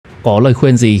Có lời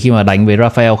khuyên gì khi mà đánh với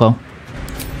Raphael không?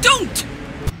 Don't.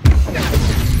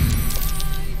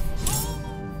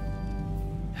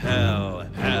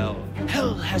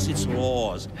 Hell has its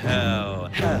laws. Hell.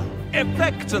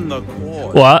 Effect in the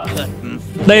core. Ủa?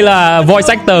 Đây là voice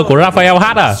actor của Raphael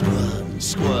hát à?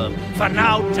 Squirm. For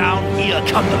now down here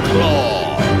come the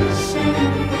claws.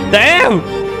 Damn.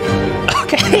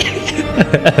 Okay.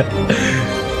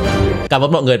 Cảm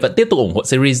ơn mọi người vẫn tiếp tục ủng hộ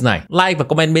series này. Like và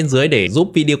comment bên dưới để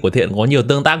giúp video của Thiện có nhiều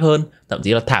tương tác hơn. Thậm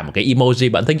chí là thả một cái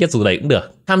emoji bạn thích nhất dù đấy cũng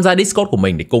được. Tham gia Discord của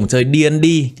mình để cùng chơi D&D,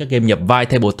 các game nhập vai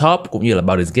Tabletop cũng như là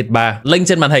Baldur's Gate 3. Link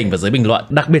trên màn hình và dưới bình luận.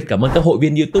 Đặc biệt cảm ơn các hội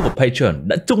viên YouTube và Patreon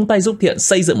đã chung tay giúp Thiện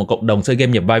xây dựng một cộng đồng chơi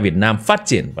game nhập vai Việt Nam phát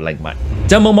triển và lành mạnh.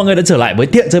 Chào mừng mọi người đã trở lại với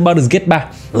Thiện chơi Baldur's Gate 3.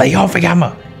 Lấy off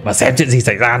hammer và xem chuyện gì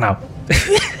xảy ra nào.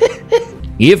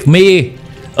 Give me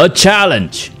a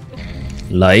challenge.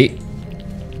 Lấy.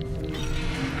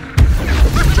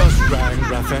 Just rang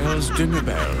Raphael's dinner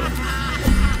bell.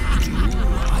 You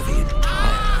are the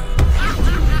entire.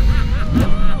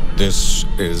 This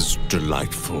is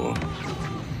delightful.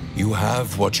 You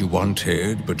have what you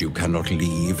wanted, but you cannot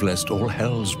leave lest all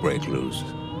hells break loose.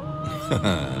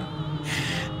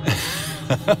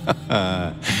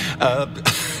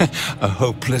 A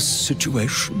hopeless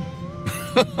situation.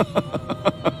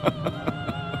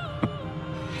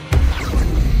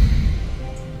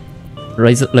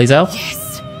 Lae'zel?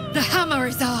 Yes, the hammer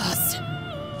is ours.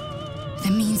 The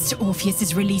means to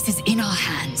Orpheus's release is in our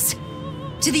hands.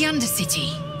 To the Undercity,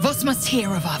 Voss must hear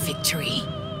of our victory.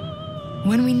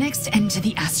 When we next enter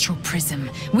the astral prism,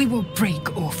 we will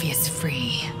break Orpheus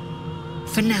free.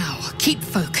 For now, keep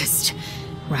focused.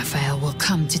 Raphael will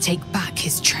come to take back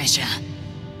his treasure.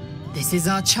 This is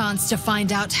our chance to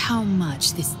find out how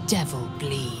much this devil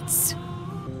bleeds.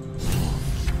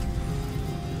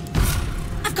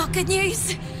 I've got good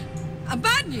news, and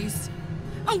bad news,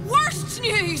 and worst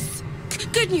news.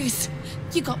 Good news,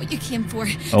 you got what you came for.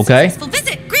 Okay. Successful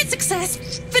visit, great success,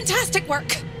 fantastic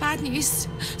work. Bad news,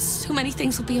 so many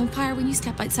things will be on fire when you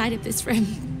step outside of this room.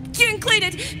 You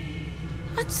included.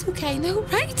 That's okay, no,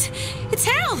 right? It's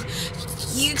hell.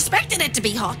 You expected it to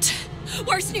be hot.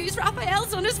 Worst news,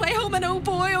 Raphael's on his way home, and oh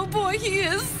boy, he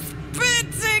is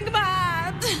spitting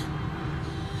mad.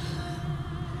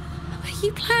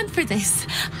 You planned for this.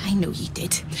 I know you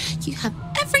did. You have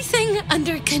everything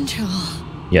under control.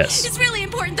 Yes. It's really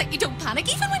important that you don't panic,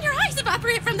 even when your eyes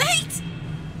evaporate from the heat.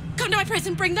 Come to my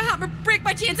prison, bring the hammer, break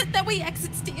my chains, and then we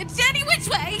exit stage any which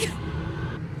way.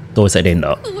 Tôi sẽ đến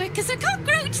đó. Quick as a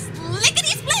cockroach,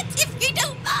 lickety split if you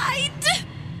don't mind.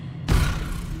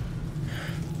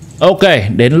 Ok,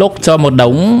 đến lúc cho một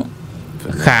đống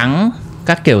kháng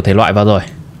các kiểu thể loại vào rồi.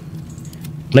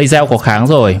 Lae'zel có kháng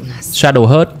rồi.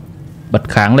 Shadowheart bật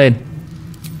kháng lên.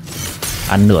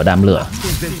 Ăn nửa đám lửa.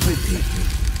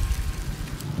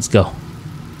 Let's go.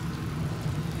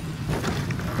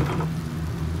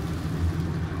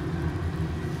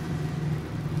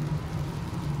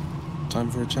 Time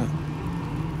for a chat.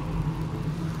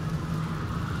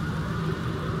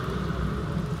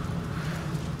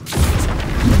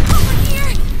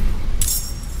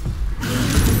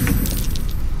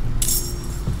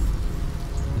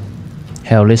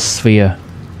 Hellish Sphere.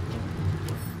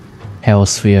 Hell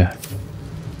Sphere.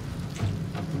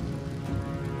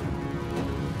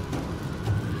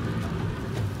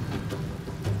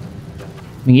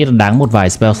 Mình nghĩ là đáng một vài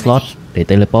spell slot để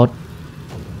teleport.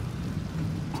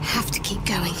 Have to keep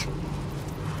going.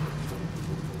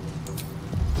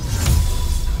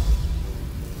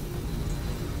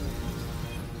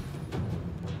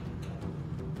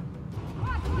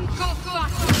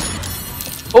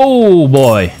 Oh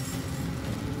boy.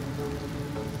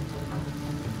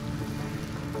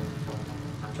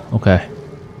 Ok.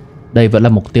 Đây vẫn là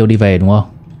mục tiêu đi về đúng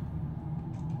không?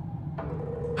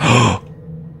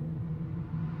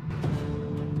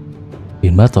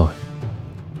 Biến mất rồi.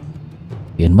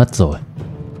 Biến mất rồi.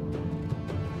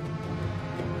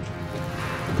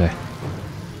 Ok.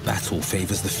 Battle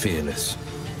favors the fearless.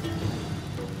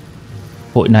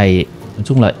 Hội này nói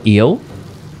chung là yếu,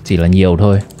 chỉ là nhiều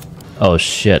thôi. Oh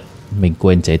shit, mình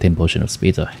quên chế thêm Potion of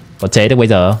Speed rồi. Có chế được bây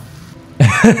giờ không?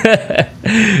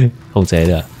 Không chế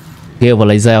được. Gale và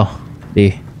Lae'zel.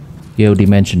 Đi. Gale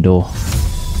Dimension Door.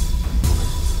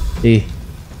 Đi.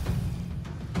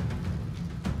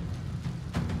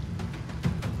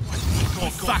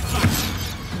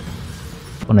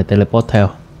 Con này teleport theo.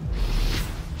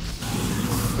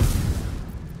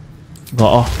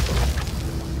 Gõ.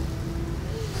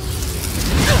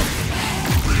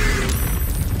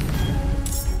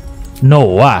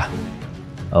 Nổ à?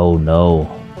 Oh no.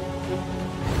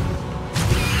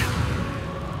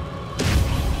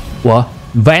 Ủa?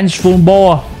 Vengeful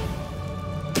Ball.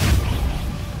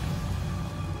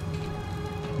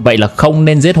 Vậy là không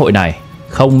nên giết hội này.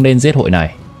 Không nên giết hội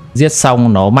này. Giết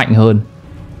xong nó mạnh hơn.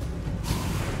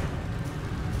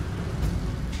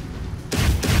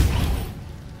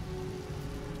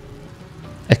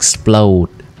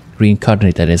 Explode.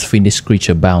 Reincarnated as finished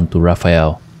creature bound to Raphael.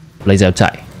 Lae'zel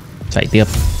chạy. Chạy tiếp.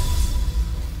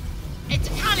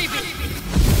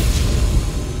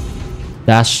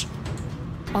 Dash.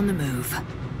 On the move.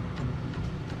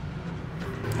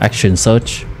 Action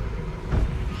search.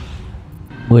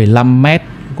 15 mét.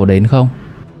 Có đến không?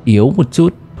 Yếu một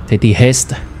chút. Thế thì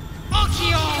haste.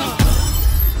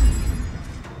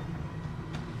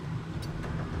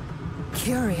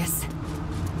 Curious.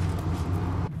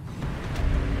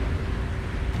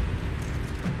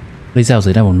 Lae'zel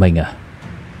dưới này một mình à?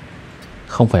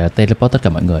 Không phải là teleport tất cả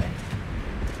mọi người.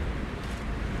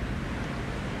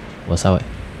 Ủa sao vậy?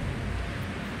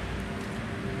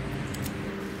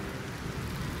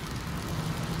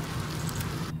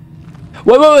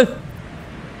 Ui.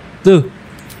 Từ.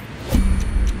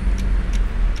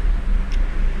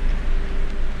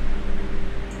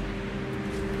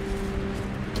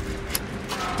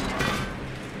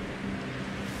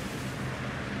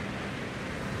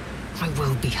 I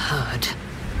will be heard.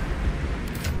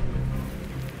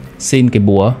 Xin cái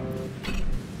búa.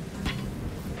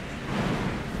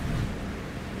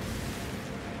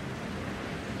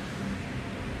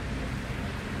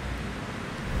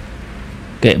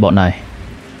 Kệ bọn này.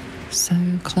 So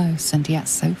close and yet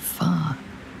so far.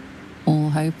 All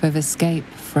hope of escape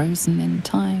frozen in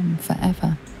time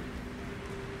forever.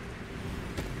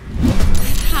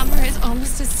 Hammer is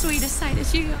almost as sweet a sight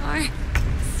as you are.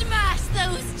 Smash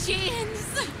those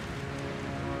chains!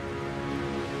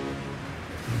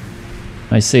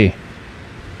 I see.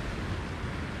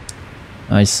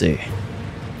 I see.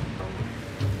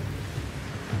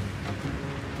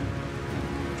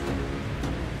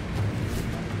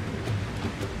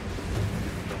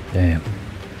 Damn.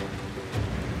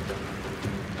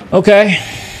 Okay.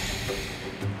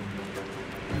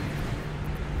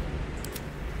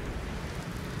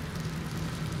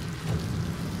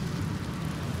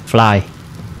 Fly.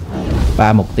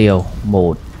 3 mục tiêu.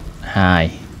 1,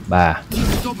 2, 3.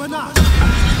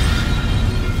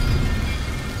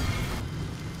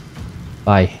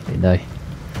 Bay đến đây.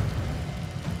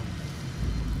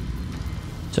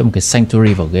 Cho một cái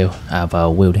sanctuary vào Gale. À,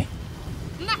 vào Wyll đi.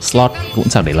 Slot cũng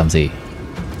chẳng để làm gì.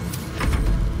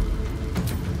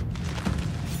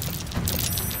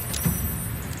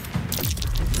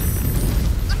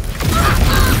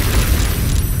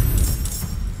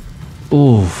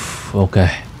 Ok.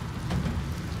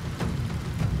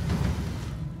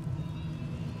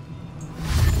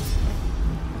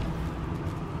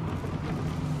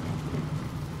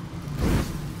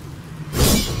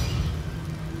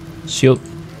 Shield.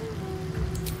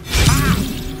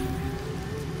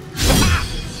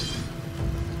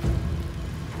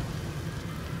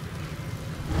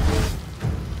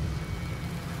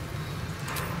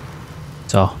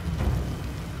 Cho.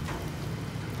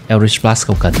 Eldritch Blast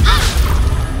không cần.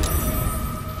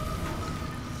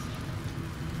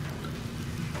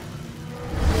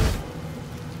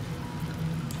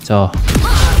 Cho.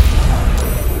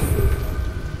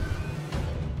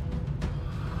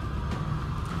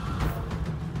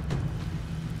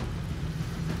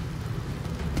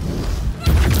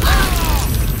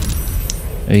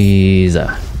 Ây da.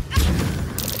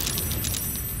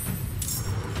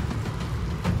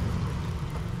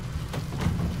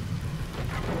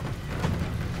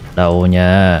 Đầu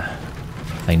nha.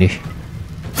 Thành đi.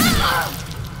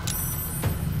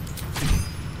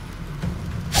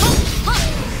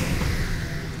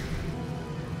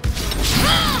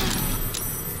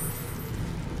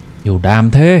 Nhiều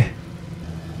đam thế.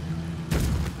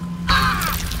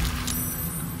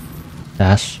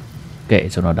 Dash. Kệ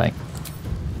cho nó đánh.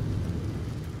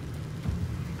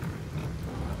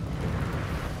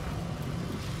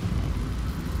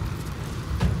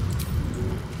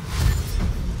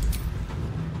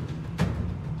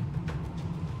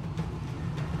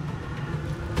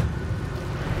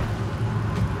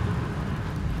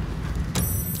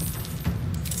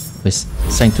 Với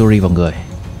sanctuary vào người.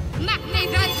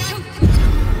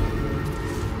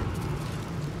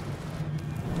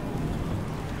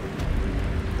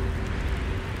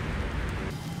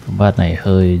 Combat này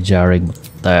hơi jarring một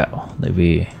tẹo, tại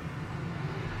vì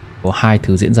có hai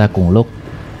thứ diễn ra cùng lúc.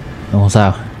 Không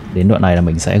sao, đến đoạn này là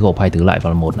mình sẽ gộp hai thứ lại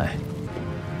vào một này.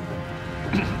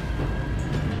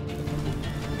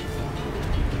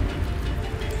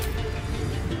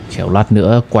 Khéo lát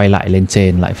nữa quay lại lên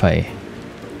trên lại phải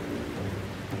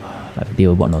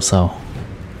tiêu bọn nó sau.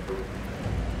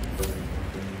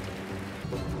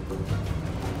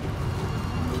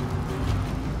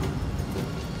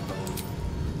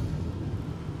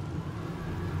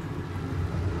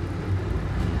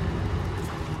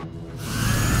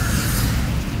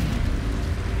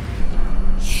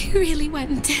 You really went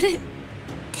and did it,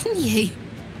 didn't you?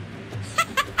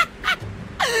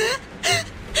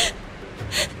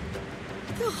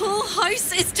 The whole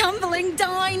house is tumbling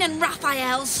down and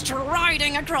Raphael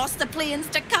striding across the plains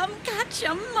to come catch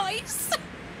a mouse.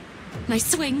 I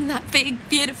swing that big,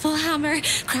 beautiful hammer,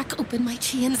 crack open my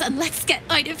chains, and let's get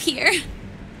out of here.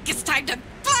 It's time to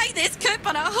fly this coop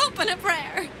on a hope and a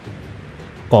prayer.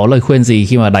 Có lời khuyên gì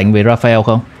khi mà đánh với Raphael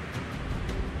không?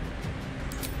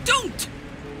 Don't!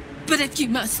 But if you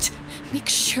must, make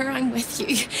sure I'm with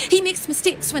you. He makes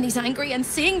mistakes when he's angry, and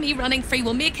seeing me running free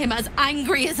will make him as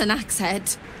angry as an axe head.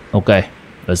 Okay,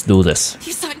 let's do this.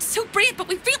 You sound so brave, but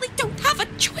we really don't have a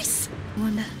choice.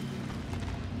 Wanda.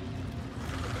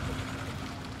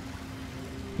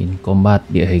 In combat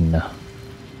địa hình nào.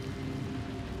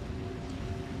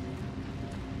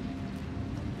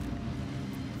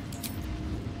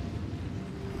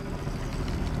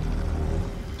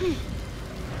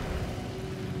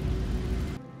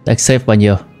 Deck save bao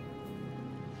nhiêu?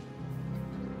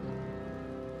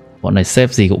 Bọn này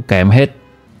save gì cũng kém hết.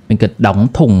 Mình cần đóng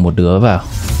thùng một đứa vào.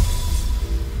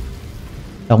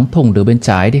 Đóng thùng đứa bên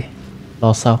trái đi.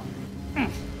 Lo sau.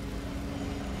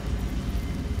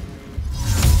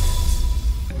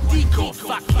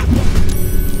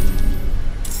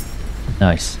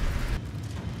 Nice.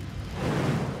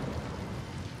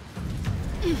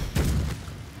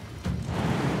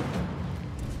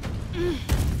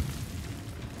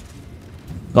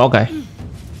 Có cái.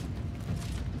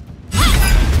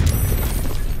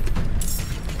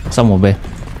 Xong một bên.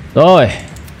 Rồi.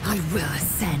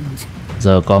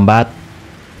 Giờ combat.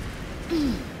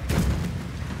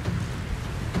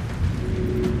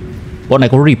 Bọn này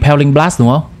có repelling blast đúng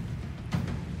không?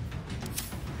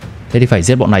 Thế thì phải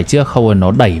giết bọn này trước, không là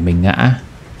nó đẩy mình ngã.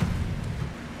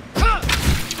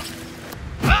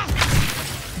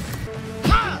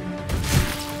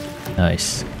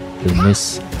 Nice. Đừng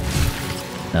miss.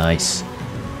 Nice.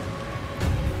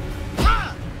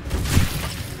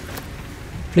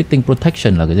 Fleeting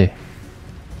protection là cái gì?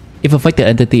 If affected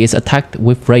entity is attacked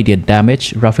with radiant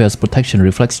damage, Raphael's protection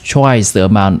reflects twice the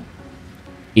amount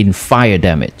in fire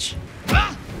damage.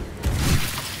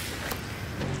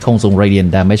 Không dùng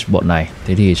radiant damage bọn này.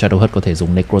 Thế thì Shadowheart có thể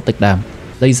dùng necrotic dam.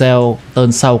 Lae'zel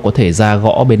turn sau có thể ra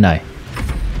gõ bên này.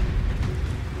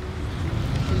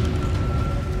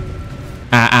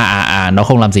 Nó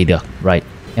không làm gì được. Right.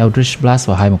 Eldritch Blast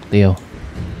vào 2 mục tiêu.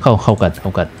 Không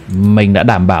cần. Mình đã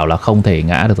đảm bảo là không thể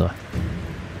ngã được rồi.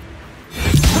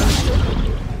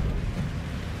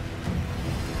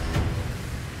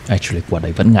 Actually quả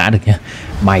đấy vẫn ngã được nha.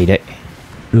 Mày đấy.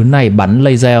 Đứa này bắn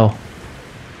Lae'zel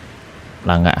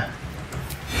là ngã.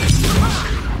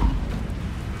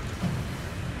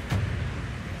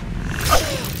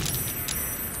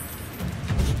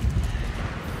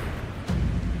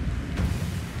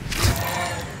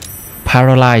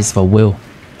 Paralyze và Wyll.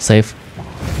 Save.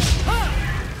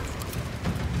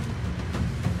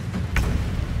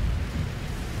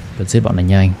 Cần giết bọn này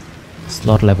nhanh.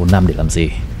 Slot level 5 để làm gì?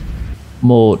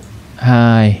 1,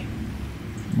 2.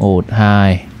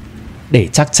 Để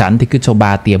chắc chắn thì cứ cho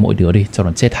 3 tia mỗi đứa đi, cho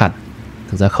nó chết hẳn.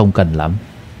 Thực ra không cần lắm.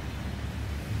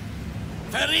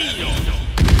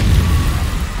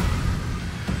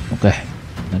 Ok,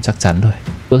 nó chắc chắn thôi.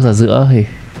 Bước ra giữa thì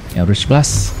Eldritch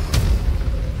Blast.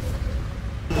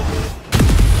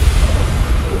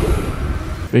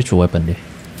 Ritual weapon đi.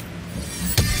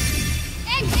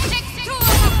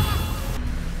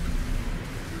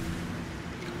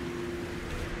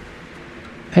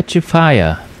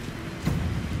 Petrifier.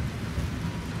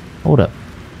 Hold up.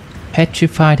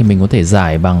 Petrify thì mình có thể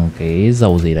giải bằng cái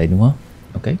dầu gì đấy đúng không?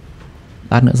 Ok.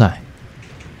 Lát nữa giải.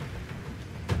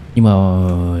 Nhưng mà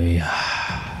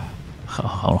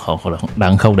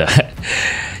không được.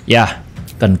 Yeah,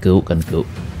 cần cứu.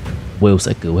 Wyll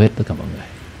sẽ cứu hết tất cả mọi người.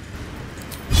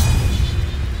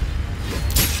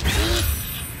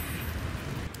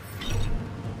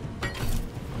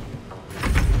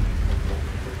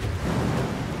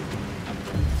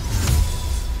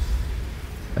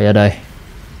 Ở đây.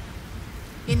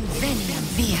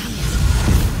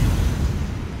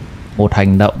 Một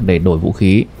hành động để đổi vũ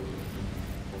khí.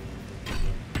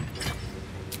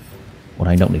 Một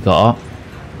hành động để gõ.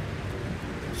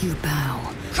 I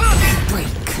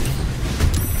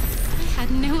had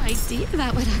no idea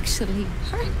that would actually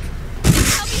work.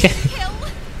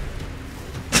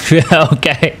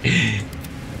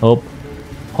 Ok.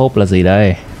 Hope là gì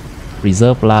đây?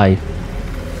 Preserve life.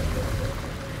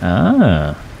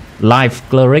 Life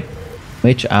cleric.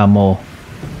 Mage armor.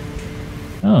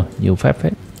 Nhiều phép hết.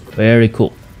 Very cool.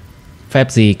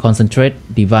 Phép gì? Concentrate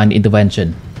divine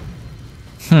intervention.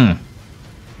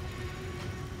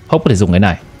 Hope có thể dùng cái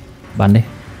này. Bắn đi.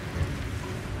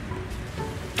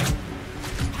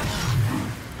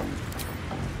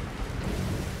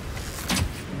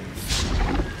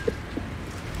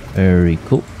 Very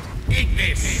cool.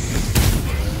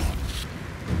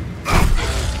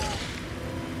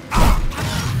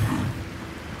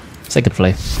 Second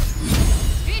flame.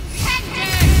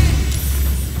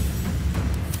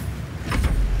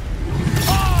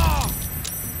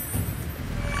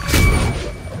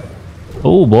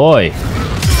 Oh boy.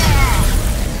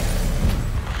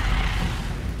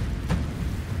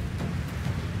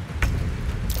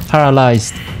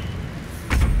 Paralyzed.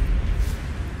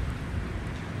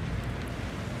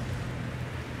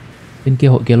 Bên kia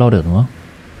hội kia lo được đúng không?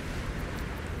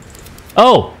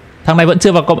 Oh, thằng này vẫn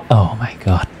chưa vào công. Oh my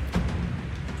god.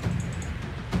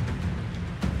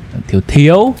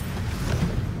 Thiếu.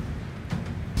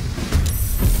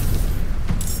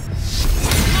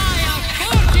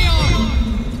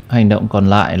 Hành động còn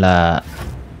lại là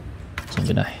trong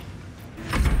cái này.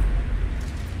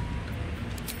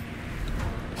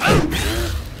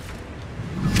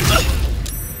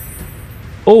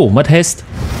 Mất haste.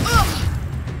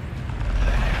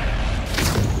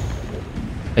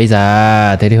 Ây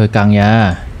da, thế thì hơi căng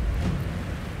nha.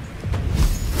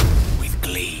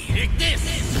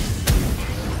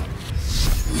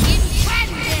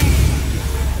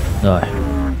 Rồi.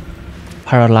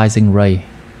 Paralyzing Ray.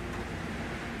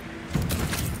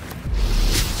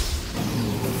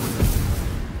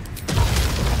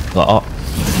 Gõ.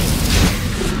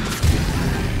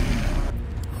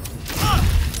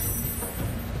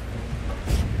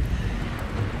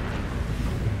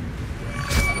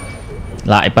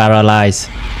 Lại paralyze.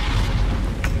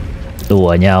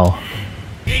 Đùa nhau.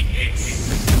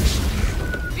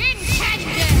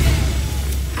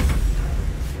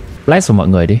 Bless của mọi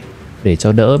người đi, để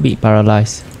cho đỡ bị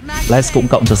paralyze. Bless cũng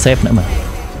cộng cho save nữa mà.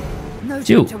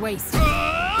 Chịu.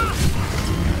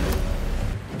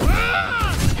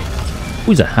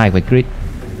 Ui giời, 2 với crit.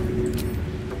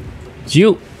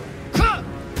 Chịu.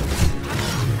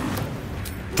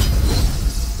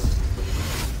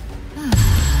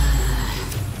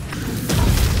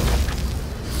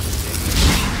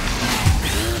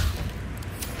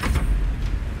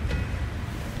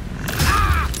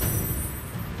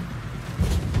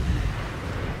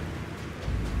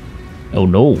 Oh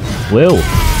no, Wyll.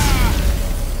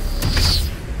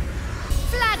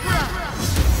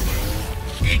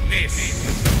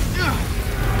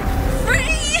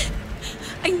 Free!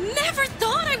 I never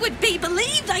thought I would be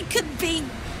believed I could be.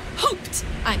 Hoped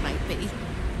I might be.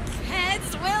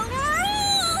 Heads will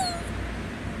roll!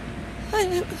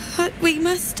 But we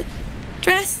must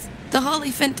dress the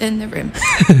Hollyphant in the room.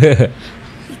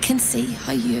 You can see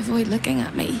how you avoid looking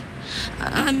at me.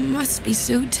 I must be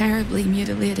so terribly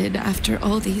mutilated after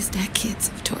all these decades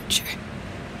of torture.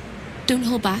 Don't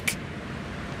hold back.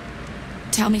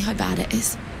 Tell me how bad it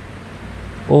is.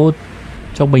 Ô,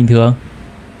 trông bình thường.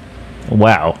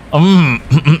 Wow.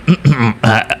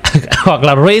 Hoặc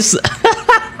là Riz.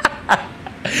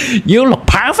 You look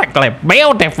perfectly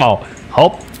beautiful.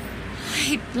 Hope.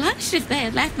 I'd blush if they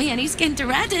had left me any skin to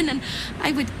redden, and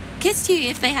I would kiss you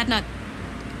if they had not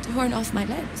torn off my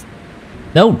lips.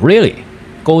 No, really.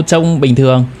 Cô trông bình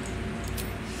thường.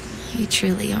 You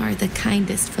truly are the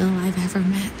kindest fool I've ever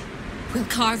met. We'll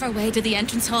carve our way to the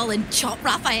entrance hall and chop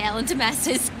Raphael into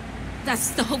messes.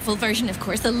 That's the hopeful version, of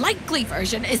course. The likely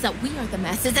version is that we are the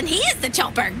messes and he is the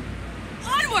chopper.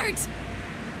 Onwards!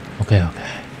 Okay.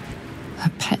 A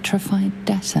petrified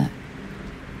debtor.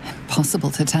 Impossible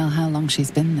to tell how long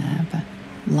she's been there, but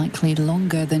likely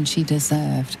longer than she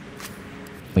deserved.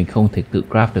 Mình không thể tự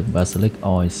craft được Basilic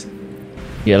Oils.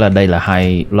 Nghĩa là đây là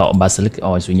 2 lọ Basilic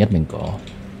Oil duy nhất mình có.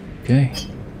 Ok.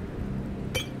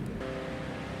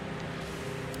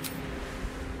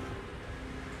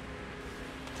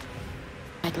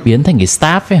 Biến thành cái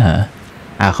staff ấy hả?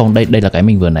 À không, đây là cái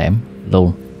mình vừa ném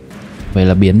luôn. Vậy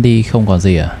là biến đi không còn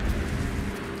gì à?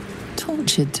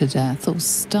 Tortured to death or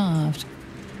starved.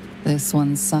 This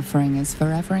one's suffering is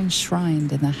forever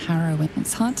enshrined in the harrowing.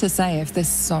 It's hard to say if this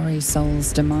sorry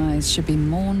soul's demise should be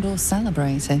mourned or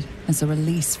celebrated as a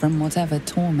release from whatever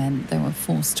torment they were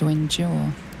forced to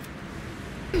endure.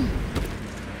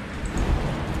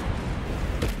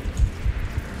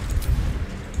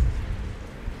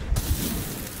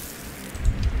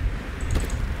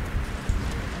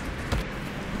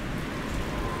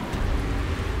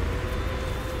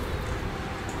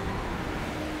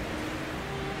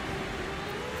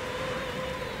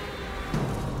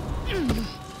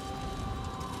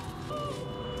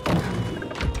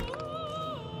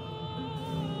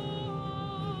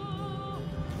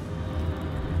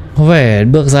 Có vẻ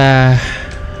bước ra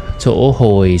Chỗ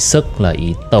hồi sức là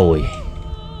ý tồi.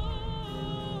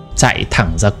 Chạy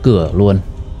thẳng ra cửa luôn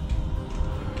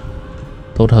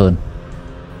tốt hơn.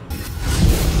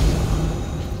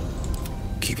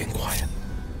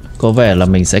 Có vẻ là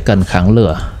mình sẽ cần kháng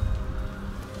lửa.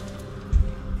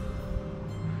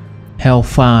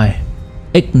 Hellfire,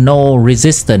 Ignore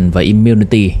Resistance và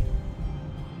Immunity.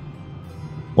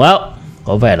 Well,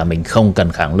 có vẻ là mình không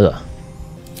cần kháng lửa.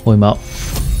 Hồi máu.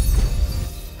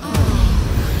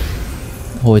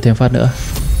 Hồi thêm phát nữa.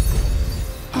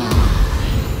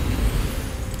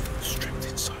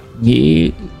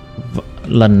 Nghĩ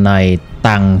lần này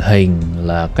tàng hình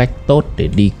là cách tốt để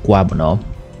đi qua bọn nó.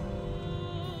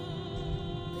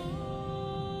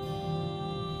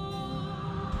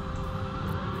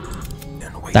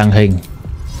 Tàng hình.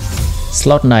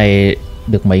 Slot này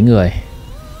được mấy người?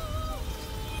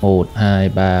 1, 2,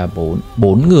 3, 4.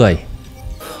 4 người.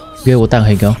 Gale có tàng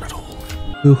hình không?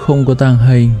 Gale không có tàng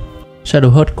hình.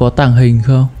 Shadowheart có tàng hình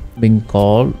không? Mình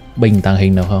có bình tàng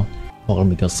hình nào không? Hoặc là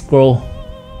mình có scroll.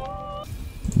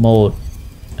 1,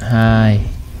 2,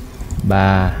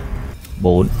 3,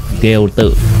 4. Gale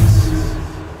tự.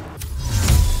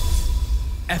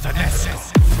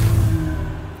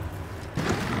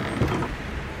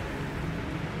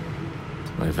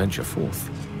 I venture forth.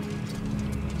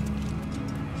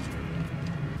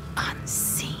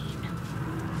 Unseen.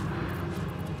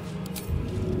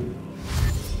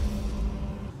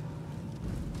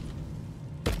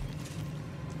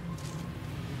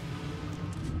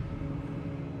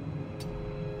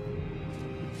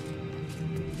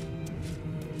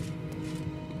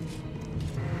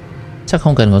 Chắc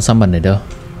không cần có summon này đâu.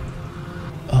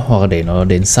 Hoặc để nó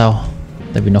đến sau.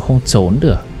 Tại vì nó không trốn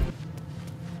được.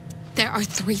 There are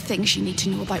 3 things you need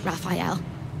to know about Raphael.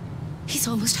 He's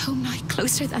almost home now,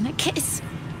 closer than a kiss.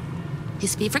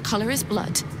 His favorite color is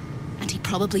blood, and he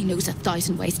probably knows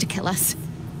 1,000 ways to kill us.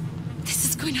 This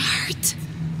is going to hurt.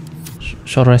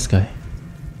 Short rest guy.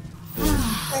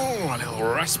 Oh, a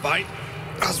little respite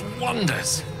does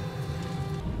wonders.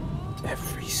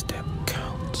 Every step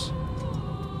counts.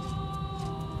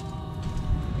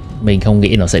 Mình không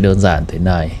nghĩ nó sẽ đơn giản thế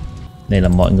này, nên là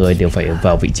mọi người đều phải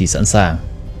vào vị trí sẵn sàng.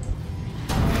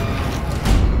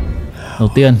 Đầu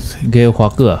tiên, Gale khóa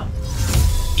cửa.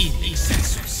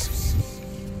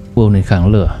 Buông lên kháng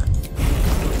lửa.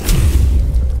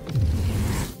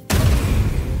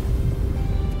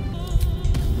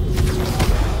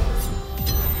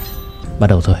 Bắt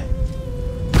đầu thôi.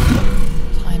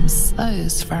 Time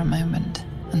slows for a moment,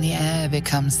 and the air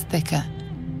becomes thicker.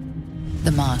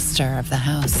 The master of the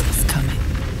house is coming.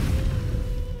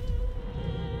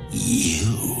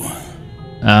 You.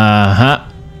 Ha.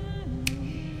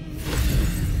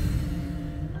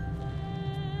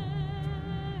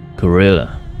 Gorilla.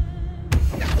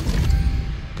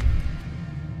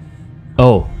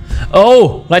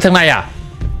 Lại thằng này à?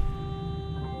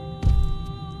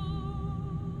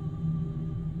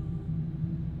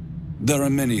 There are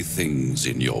many things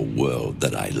in your world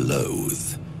that I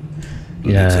loathe.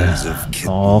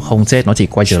 Nó không chết, nó chỉ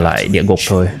quay trở lại địa ngục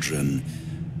thôi.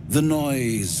 The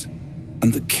noise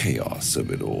and the chaos of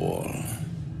it all.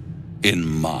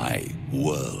 In my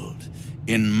world,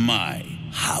 in my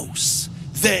house,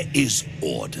 there is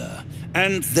order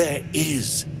and there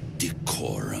is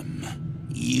decorum.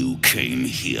 You came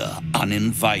here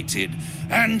uninvited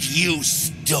and you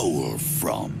stole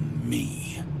from me.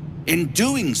 In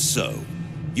doing so,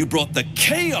 you brought the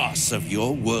chaos of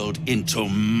your world into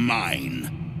mine.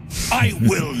 I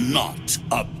will not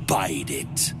abide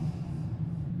it.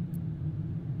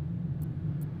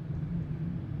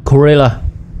 Gorilla,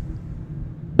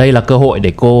 đây là cơ hội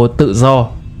để cô tự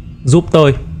do. Giúp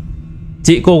tôi.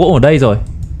 Chị cô cũng ở đây rồi.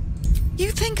 You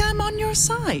think I'm on your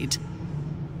side?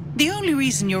 The only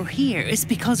reason you're here is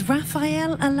because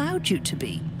Raphael allowed you to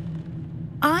be.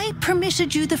 I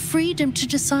permitted you the freedom to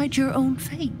decide your own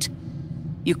fate.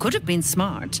 You could have been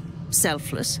smart,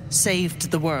 selfless,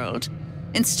 saved the world.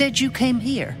 Instead, you came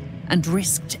here and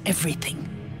risked everything.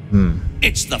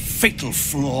 It's the fatal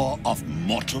flaw of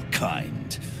mortal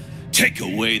kind. Take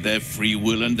away their free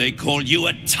will and they call you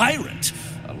a tyrant.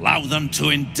 Allow them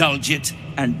to indulge it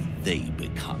and they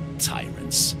become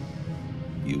tyrants.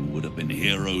 You would have been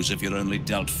heroes if you'd only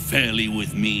dealt fairly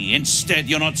with me. Instead,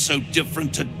 you're not so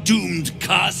different to doomed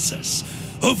Karsus,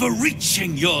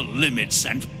 overreaching your limits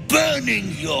and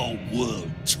burning your world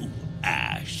to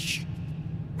ash.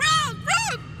 Wrong!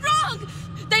 Wrong! Wrong!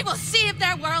 They will save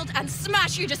their world and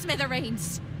smash you to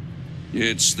smithereens.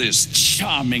 It's this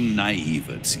charming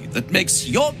naivety that makes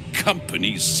your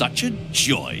company such a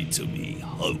joy to me,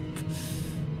 Hope.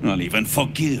 I'll even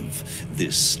forgive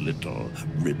this little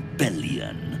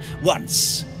rebellion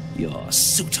once you're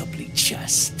suitably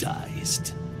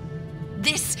chastised.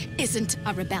 This isn't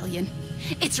a rebellion.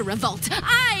 It's a revolt.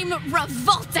 I'm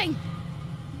revolting!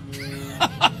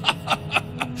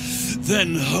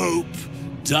 Then hope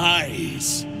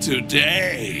dies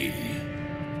today.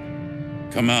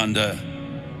 Commander,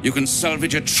 you can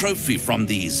salvage a trophy from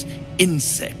these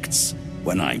insects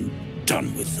when I'm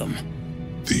done with them.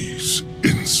 These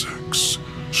insects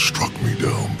struck me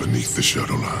down beneath the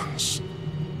Shadowlands.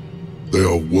 They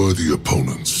are worthy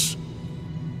opponents.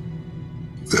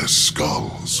 Their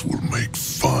skulls will make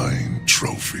fine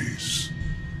trophies.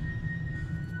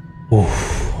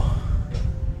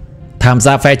 Tham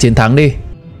gia phe chiến thắng đi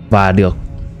và được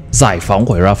giải phóng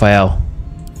khỏi Raphael.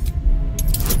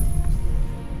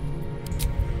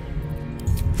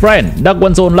 Friend, Dark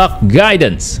One's Own Luck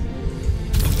Guidance.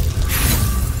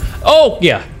 Oh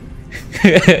kìa.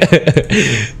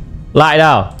 Lại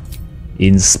nào.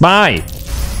 Inspire.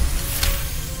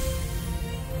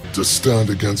 To stand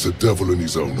against a devil in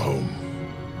his own home.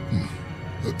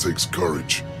 That takes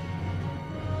courage.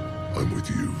 I'm with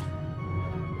you.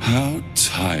 How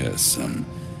tiresome.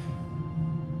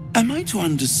 Am I to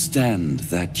understand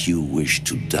that you wish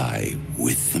to die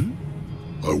with them?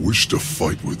 I wish to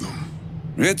fight with them.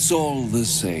 It's all the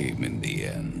same in the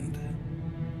end.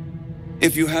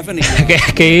 If you have any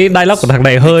cái dialogue của thằng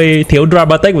này hơi thiếu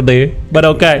dramatic một tí, but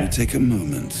okay. Take a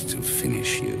moment to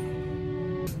finish you.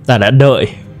 Ta đã đợi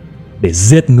để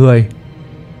giết ngươi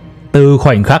từ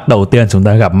khoảnh khắc đầu tiên chúng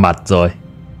ta gặp mặt rồi.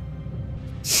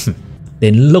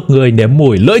 Đến lúc ngươi nếm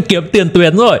mùi lưỡi kiếm tiền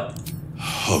tuyến rồi.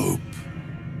 Hope.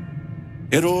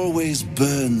 It always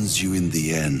burns you in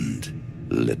the end,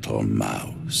 little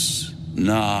mouse.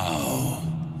 Now,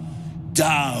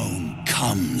 down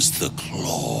comes the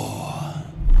claw.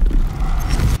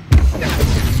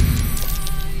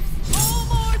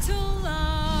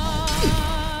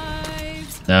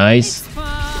 Nice.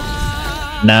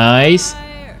 Nice.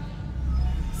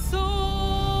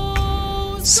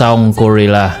 Xong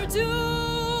Gorilla.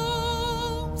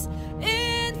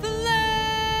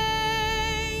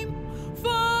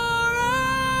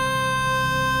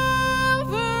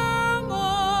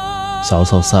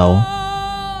 Sáu.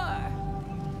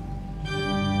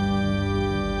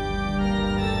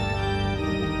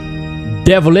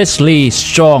 Devilishly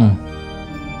Strong.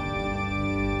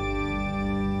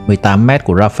 18 mét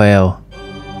của Raphael.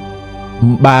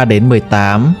 3 đến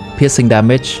 18 piercing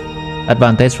damage,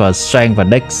 advantage vào strength và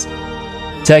dex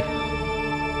check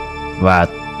và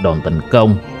đòn tấn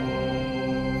công.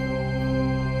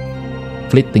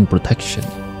 Fleeting protection.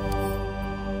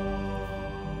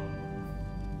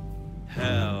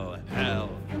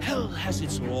 Hell has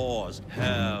its laws.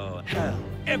 Hell.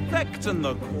 Effect in the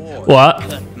core. Ủa?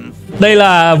 Đây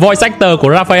là voice actor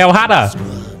của Raphael hát à?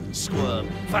 Squirm.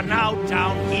 For now,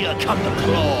 down here come the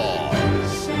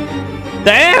claws.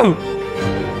 Damn.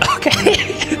 Okay.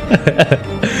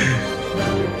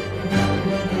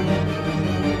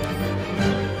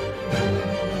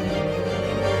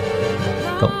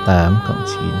 Cộng 8, cộng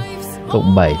 9,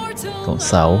 cộng 7, cộng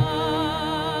 6.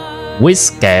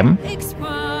 Wisdom kém.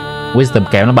 Wisdom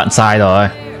kém là bạn sai rồi.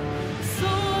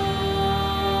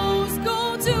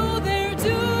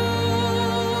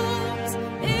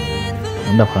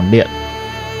 Đập kháng điện.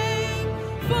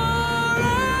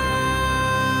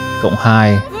 Cộng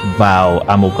 2 vào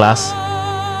armor class.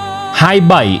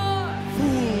 27.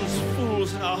 Fools,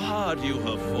 how hard you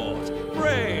have fought.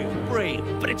 Brave,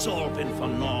 but it's all been for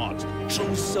naught.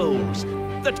 True souls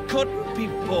that couldn't be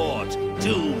bought.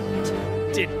 Doomed,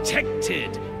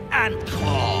 detected, and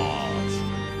caught.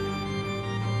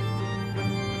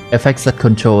 Effects that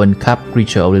control and cap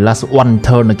creature only last one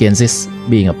turn against this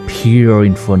being a pure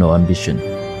infernal ambition.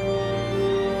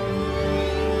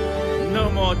 No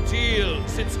more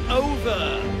deals, it's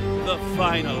over. The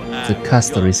final act. The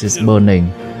caster resist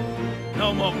burning.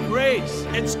 No more grace,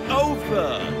 it's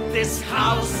over. This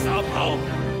house of hope.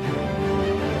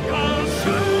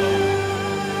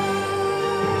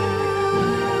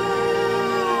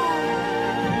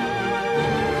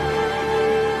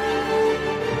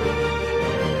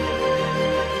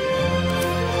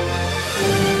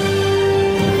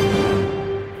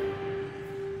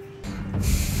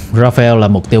 Raphael là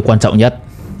mục tiêu quan trọng nhất.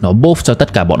 Nó buff cho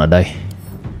tất cả bọn ở đây.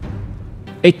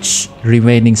 Each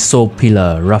remaining soul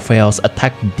pillar, Raphael's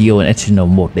attack deal an additional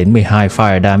 1 đến 12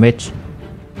 fire damage.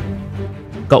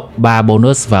 Cộng 3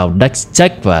 bonus vào dex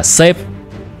check và save.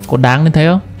 Có đáng đến thế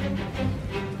không?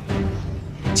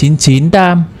 99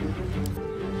 dam.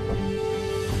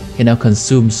 He now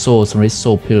consume souls from his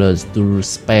soul pillars to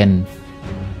spend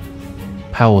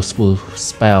powerful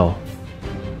spell.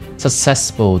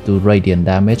 Susceptible to radiant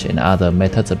damage and other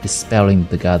methods of dispelling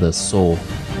the gather soul.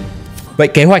 Vậy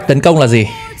kế hoạch tấn công là gì?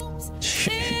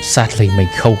 Sadly mình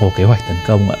không có kế hoạch tấn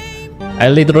công ạ. I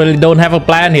literally don't have a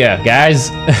plan here,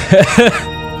 guys.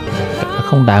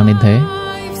 Không đáng đến thế.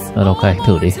 Rồi ok,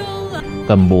 thử đi.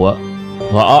 Cầm búa,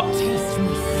 gõ.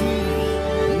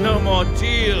 No more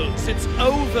deals, it's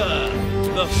over.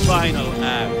 The final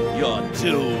act, you're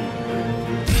doomed.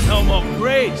 No more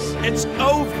grace, it's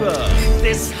over.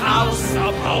 This house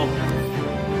of hope.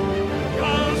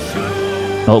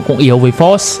 Nó cũng yếu với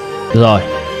force. Được rồi.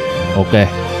 Ok.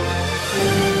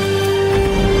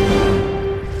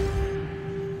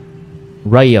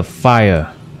 Ray of Fire.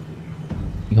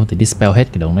 Mình không thể dispel hết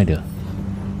cái đống này được.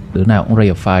 Đứa nào cũng Ray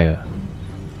of Fire.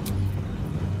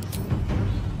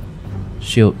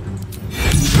 Shield.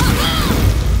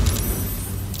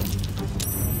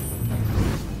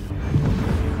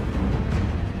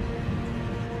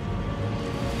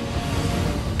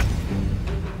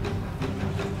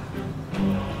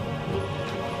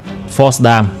 Force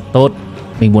Dam. Tốt.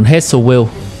 Mình muốn hết soul will.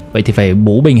 Vậy thì phải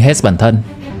bú bình hết bản thân.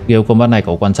 Gale combat này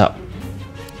có quan trọng.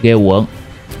 Gale uống.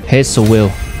 Hết soul will.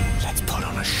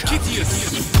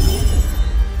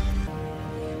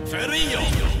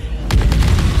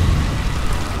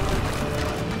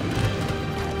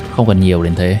 Không cần nhiều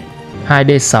đến thế.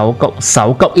 2d6 cộng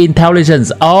 6 cộng intelligence.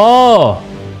 Oh.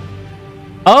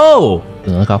 Oh.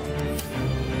 Đừng có khóc.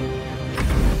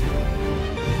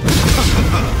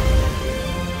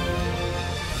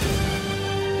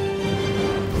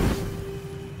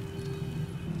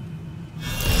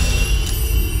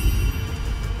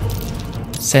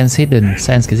 Sense hidden.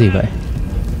 Sense cái gì vậy?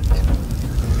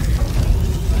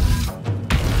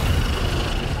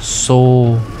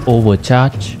 Soul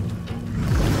overcharge.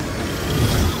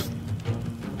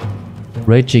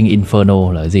 Raging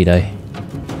Inferno là gì đây?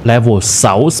 Level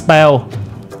 6 spell.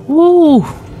 Woo.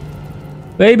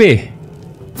 Baby.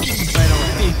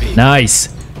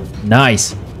 Nice.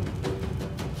 Nice.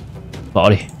 Bỏ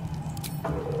đi.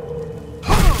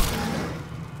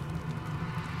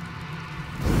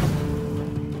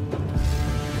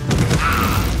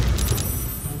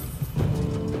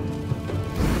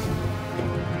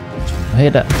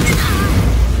 Hết ạ.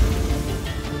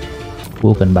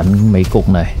 Vua cần bắn mấy cục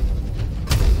này.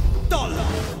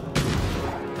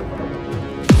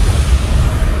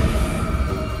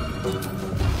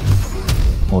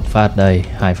 Một phát đây,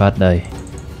 hai phát đây.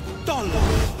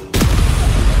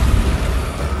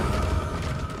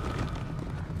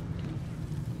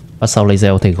 Phát sau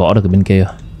Lae'zel có thể gõ được cái bên kia.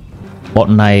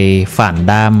 Bọn này phản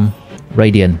đam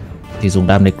Radiant thì dùng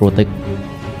đam Necrotic.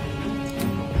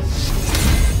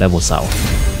 Level 6.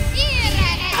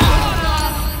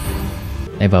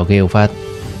 Đây vào Gale phát.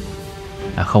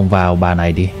 À không, vào bà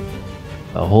này đi.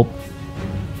 Vào hốp.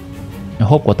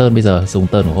 Hốp có turn bây giờ, dùng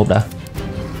turn của hốp đã.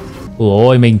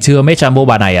 Ôi, mình chưa mết combo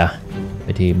bà này à?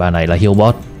 Vậy thì bà này là heal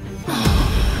bot.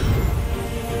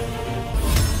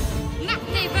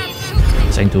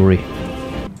 Sanctuary.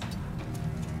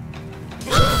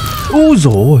 Úi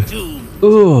dồi.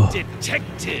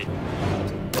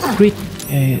 Crit.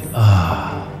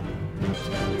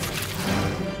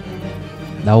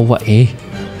 Đâu vậy?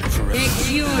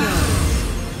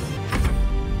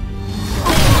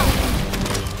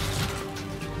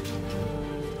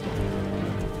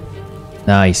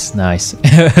 Nice,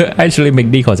 nice. Actually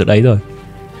mình đi khỏi chỗ đấy rồi.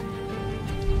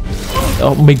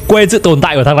 Mình quên sự tồn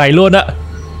tại của thằng này luôn ạ.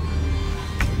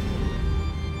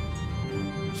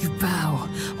 You bow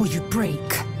or you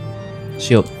break.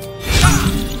 Shield.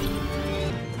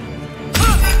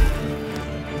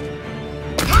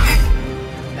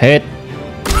 Hết.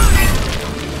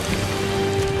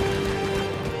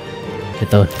 Cái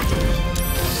tên.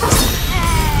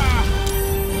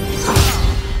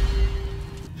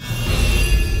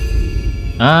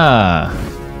 À.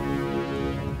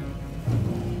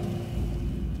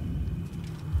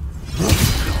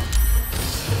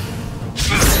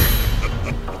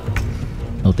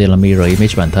 Đầu tiên là mirror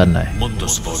image bản thân này.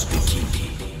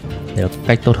 Đây là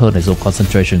cách tốt hơn để dùng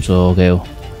concentration cho Gale.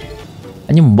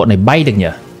 Nhưng mà bọn này bay được nhỉ?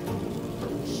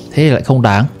 Thế lại không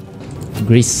đáng.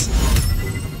 Grease.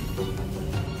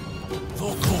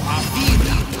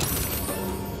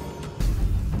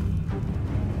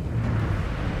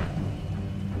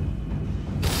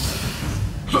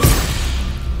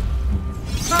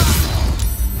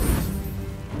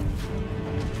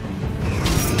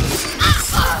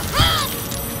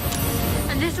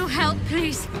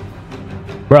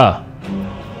 Bruh.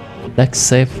 Dex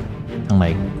save. Thằng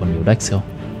này còn nhiều dex không?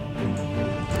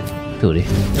 Thử đi.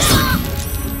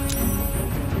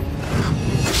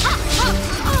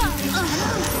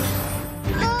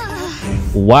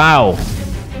 Wow.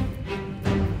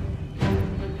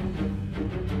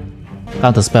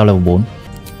 Counter spell level 4.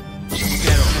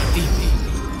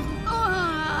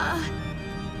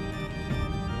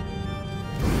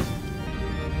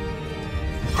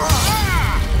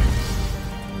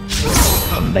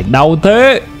 Đánh đau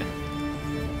thế.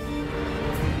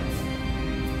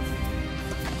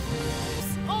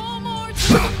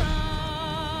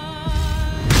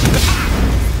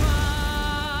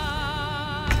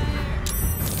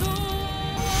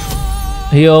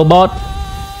 Heal bot.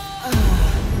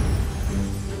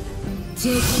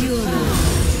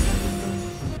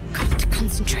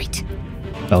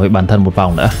 Bảo vệ bản thân một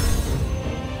vòng đã.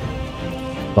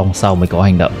 Vòng sau mới có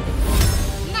hành động.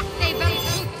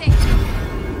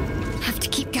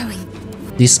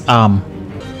 Disarm.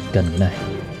 Cần cái này.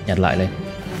 Nhặt lại lên.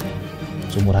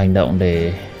 Dùng một hành động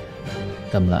để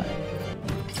cầm lại.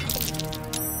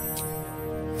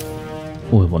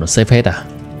 Ui, bọn nó save hết à?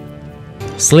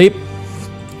 Sleep.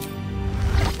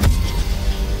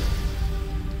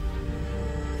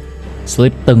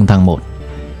 Sleep từng thằng một.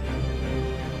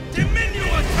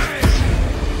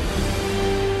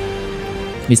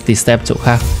 Misty Step chỗ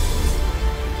khác.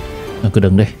 Nó cứ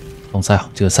đứng đi. Không sao,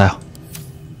 chưa sao.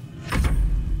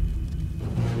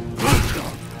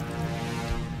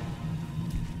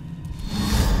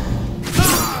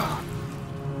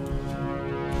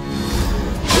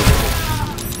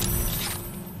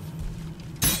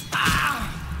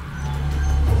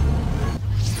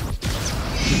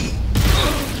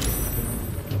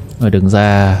 Rồi đứng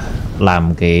ra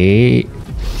làm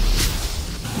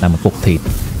một cục thịt.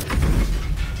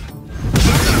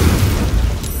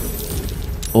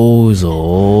 Ôi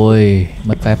rồi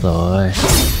mất phép rồi.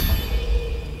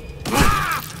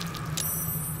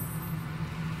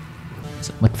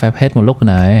 Mất phép hết một lúc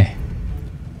này.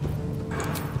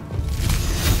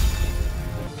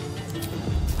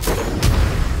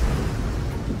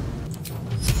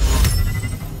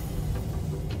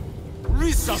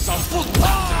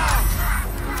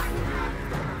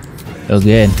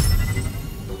 Again.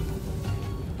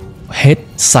 Hết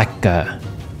sạch cả.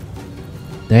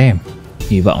 Damn.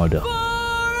 Hy vọng là được.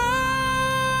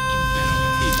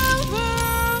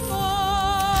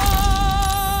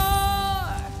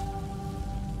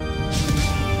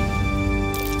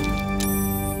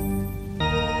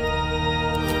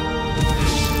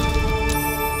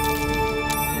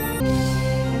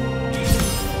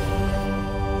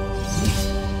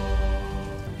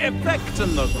 Effect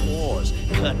in the cause,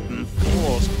 curtain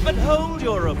falls, but hold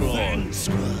your applause.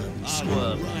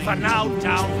 Squirm, for now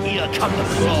down here come the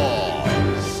claws.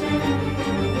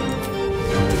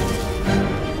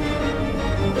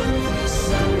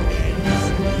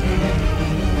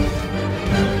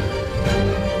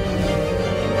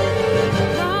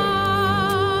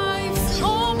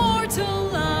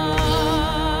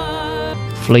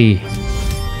 Flee.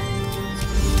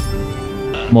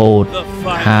 1,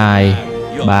 2,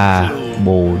 3,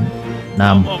 4,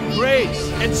 5.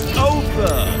 It's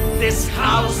over. This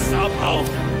house of hope.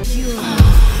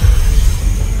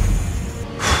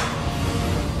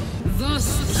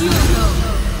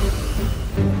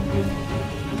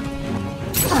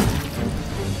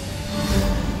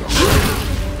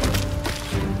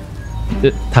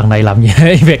 Thằng này làm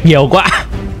việc nhiều quá.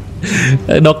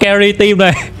 Nó carry team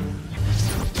này.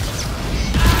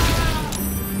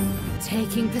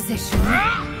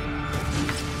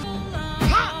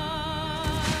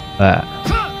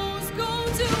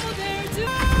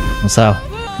 Không sao.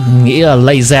 Nghĩ là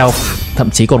Lae'zel thậm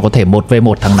chí còn có thể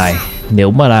 1v1 thằng này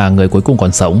nếu mà là người cuối cùng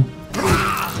còn sống.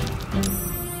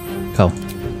 Không.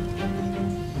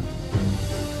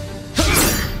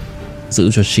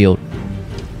 Giữ cho shield.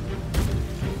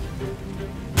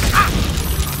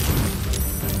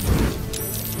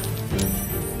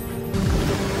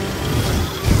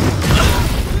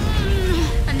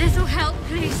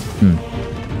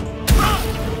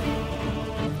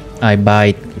 Ai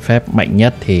bite phép mạnh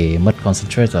nhất thì mất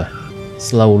concentrate rồi.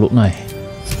 Slow lúc này.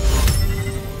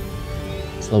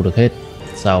 Slow được hết.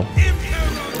 Sao?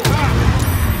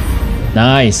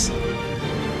 Nice.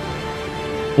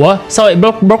 Ủa? Sao lại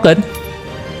broken?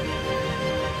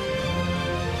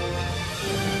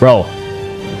 Bro.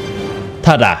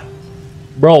 Thật à?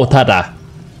 Bro thật à?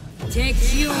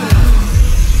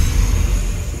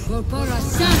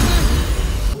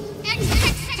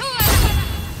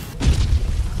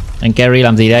 Anh carry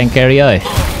làm gì đây anh carry ơi?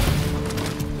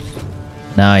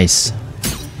 Nice.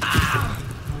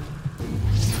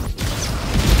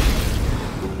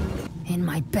 In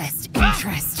my best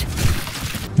interest.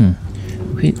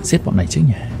 Giết bọn này chứ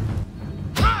nhỉ?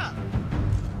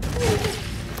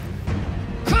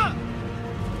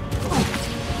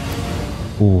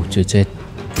 Chưa chết.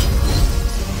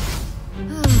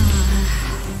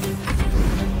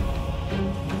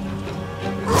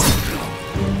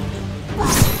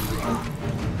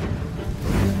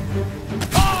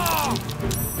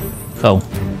 Không,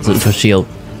 giữ cho shield.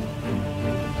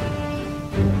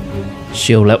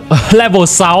 Shield level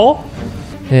 6.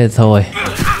 Thế thôi.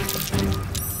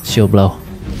 Shield blow.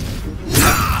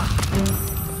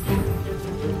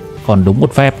 Còn đúng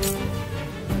một phép.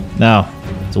 Nào,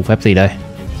 dùng phép gì đây?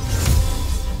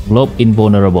 Globe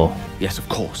invulnerable. Yes,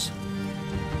 of course.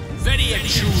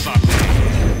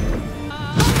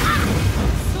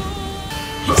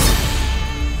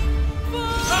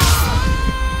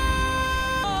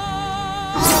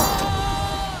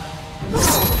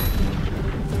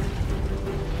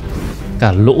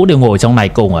 Cả lũ đều ngồi trong này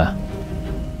cùng à?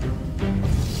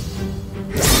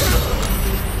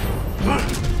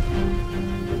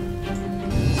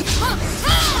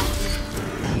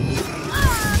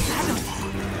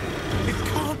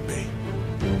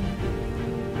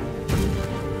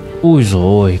 Ui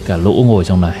rồi, cả lũ ngồi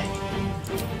trong này.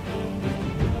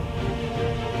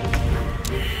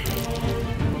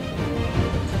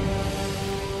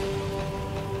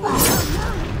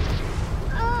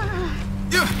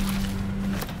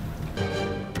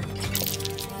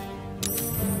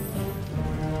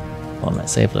 Còn lại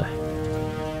save rồi.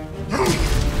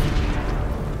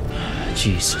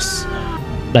 Jesus.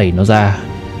 Đẩy nó ra.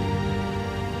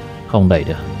 Không đẩy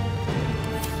được.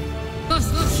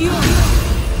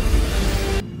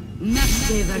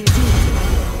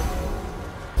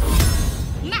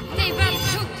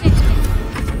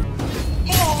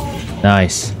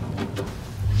 Nice.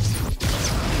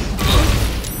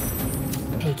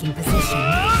 Taking position.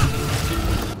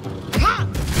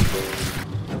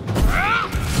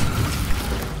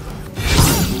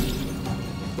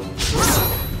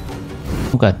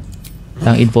 Không cần.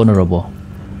 Đang invulnerable.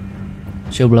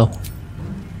 Shield blow.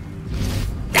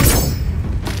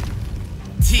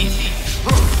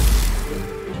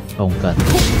 Không cần.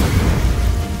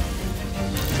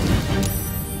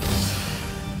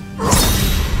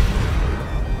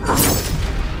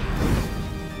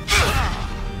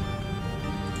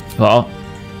 Gõ.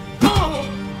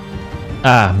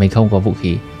 À, mình không có vũ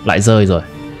khí. Lại rơi rồi.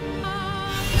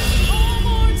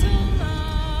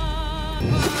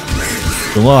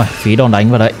 Đúng rồi, phí đòn đánh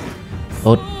vào đấy.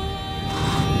 Tốt.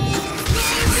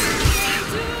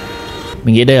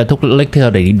 Mình nghĩ đây là thúc click theo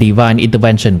để Divine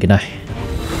Intervention cái này.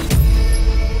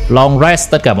 Long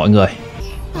rest tất cả mọi người.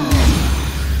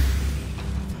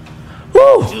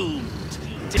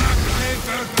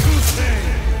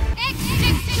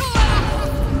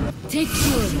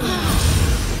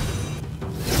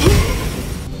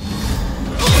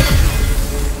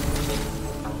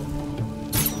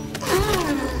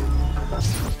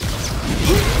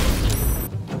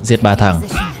 Giết 3 thằng.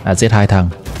 À, giết 2 thằng.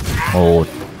 1.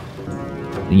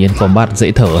 Tự nhiên combat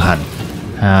dễ thở hẳn.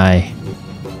 2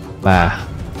 3.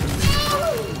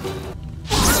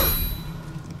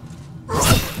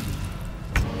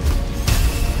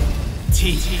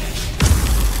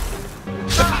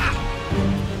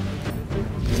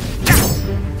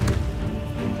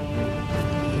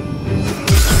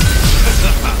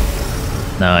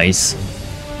 Nice.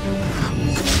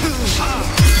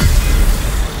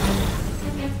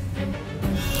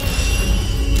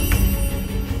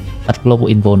 Tắt Global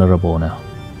Invulnerable nào.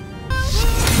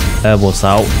 Level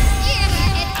 6.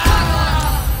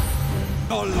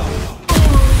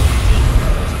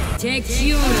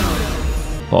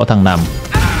 Gõ thằng nằm.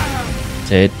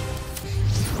 Chết.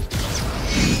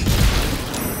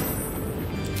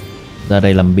 Ra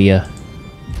đây làm bia.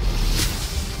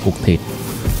 Cục thịt.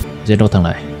 Giết nốt thằng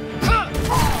này.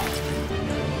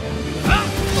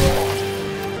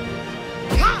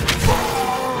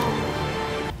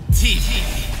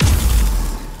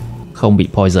 Không bị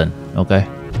poison. Ok.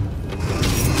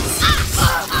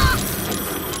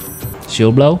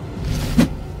 Shield blow.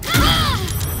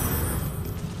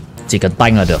 Chỉ cần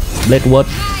tanh là được. Blade word.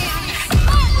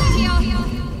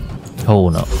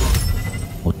 Oh no.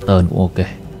 Một turn cũng ok.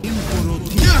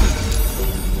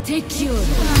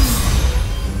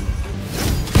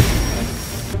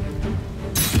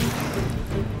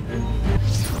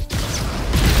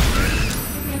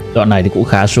 Đoạn này thì cũng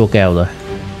khá show kèo rồi.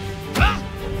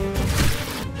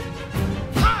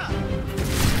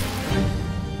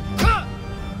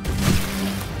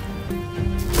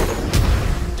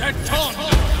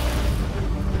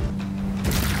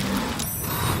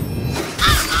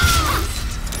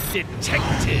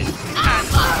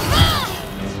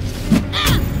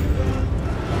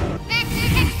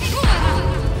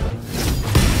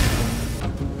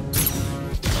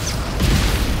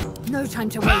 No No time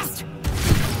to waste.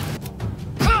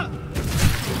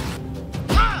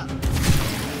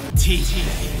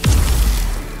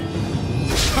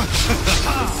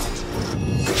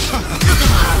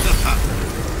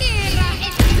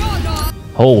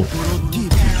 Hold.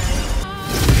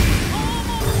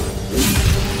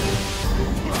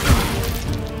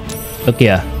 Ơ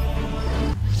kìa.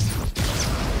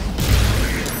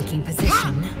 Taking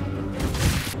position.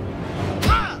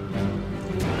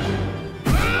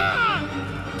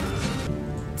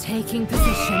 Taking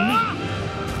position.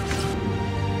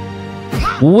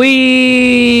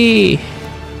 We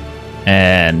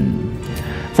and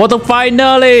for the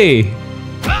finale.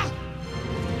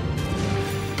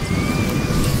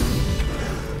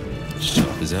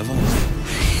 Sharp as ever.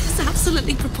 It's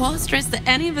absolutely preposterous that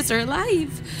any of us are alive.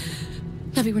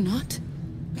 Maybe we're not.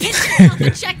 Pinch yourself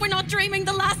and check we're not dreaming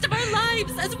the last of our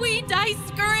lives as we die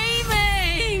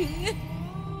screaming.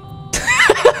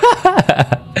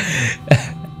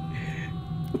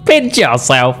 Pinch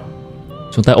yourself.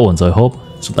 Chúng ta ổn rồi, Hope.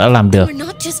 Chúng ta đã làm được. We're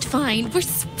not just fine, we're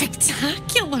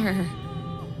spectacular.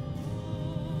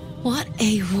 What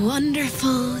a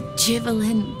wonderful,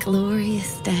 jubilant,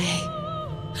 glorious day.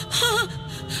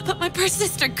 But my poor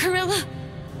sister, Karlach.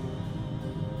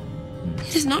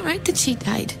 It is not right that she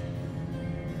died.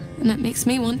 And that makes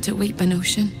me want to weep an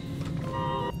ocean.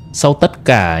 Sau tất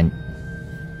cả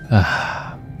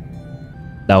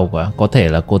đau quá. Có thể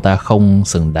là cô ta không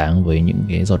xứng đáng với những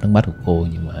cái giọt nước mắt của cô,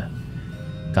 nhưng mà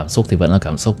cảm xúc thì vẫn là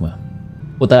cảm xúc mà.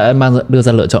 Cô ta đã đưa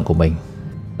ra lựa chọn của mình.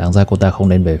 Đáng ra cô ta không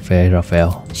nên về phe Raphael.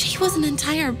 She was an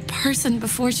entire person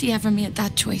before she ever made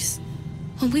that choice.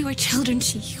 When we were children,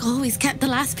 she always kept the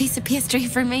last piece of pastry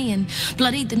for me and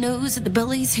bloodied the nose of the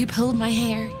bullies who pulled my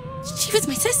hair. She was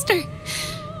my sister.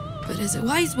 But as a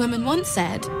wise woman once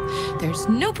said, there's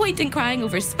no point in crying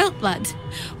over spilt blood.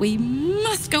 We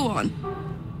must go on.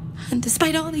 And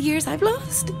despite all the years I've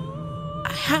lost,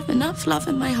 I have enough love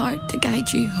in my heart to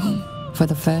guide you home. For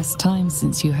the first time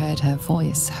since you heard her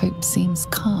voice, hope seems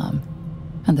calm,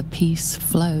 and the peace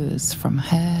flows from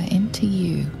her into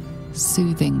you,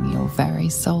 soothing your very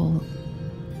soul.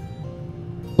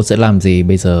 Cô sẽ làm gì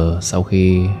bây giờ sau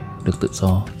khi được tự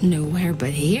do? Nowhere but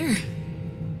here.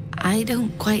 I don't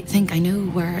quite think I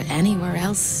know where anywhere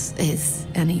else is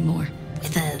anymore.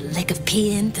 With a lick of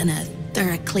paint and a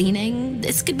thorough cleaning,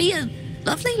 this could be a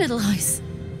lovely little house.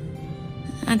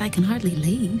 And I can hardly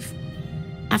leave.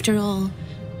 After all,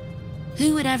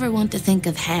 who would ever want to think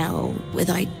of hell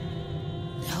without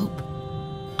hope?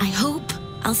 I hope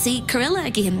I'll see Karlach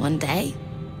again one day,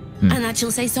 and that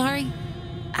she'll say sorry,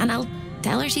 and I'll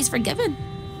tell her she's forgiven.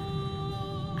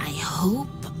 I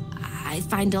hope I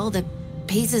find all the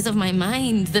pieces of my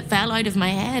mind that fell out of my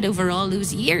head over all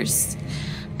those years,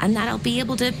 and that I'll be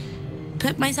able to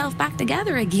put myself back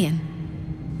together again.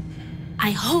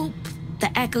 I hope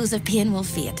the echoes of pain will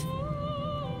fade,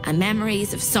 and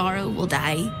memories of sorrow will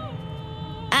die,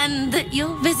 and that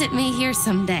you'll visit me here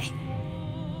someday.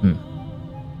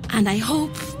 And I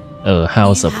hope A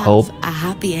House of Hope. a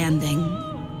happy ending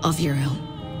of your own.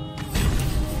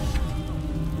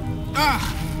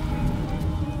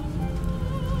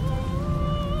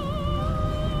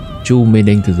 True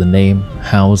meaning to the name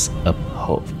House of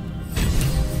Hope.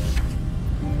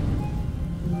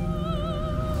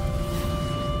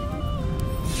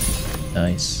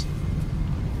 Nice.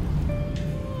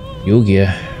 Vô kìa.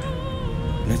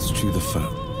 Let's chew the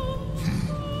fat.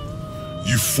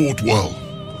 You fought well.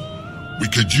 We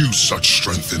could use such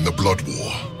strength in the blood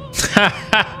war.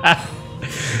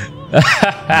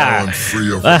 Now I'm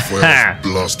free of Raphael's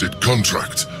blasted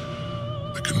contract.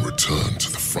 I can return to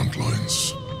the front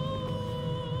lines.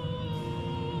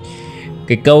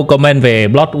 Cái câu comment về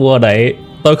Blood War đấy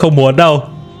tôi không muốn đâu.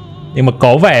 Nhưng mà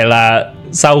có vẻ là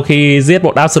sau khi giết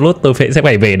một Absolute tôi sẽ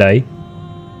phải về đấy.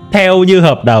 Theo như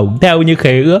hợp đồng, theo như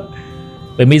khế ước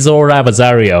với Mizora và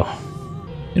Zariel.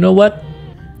 You know what?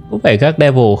 Có vẻ các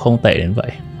Devil không tệ đến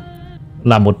vậy.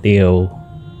 Là một điều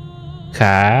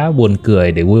khá buồn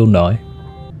cười để Wyll nói.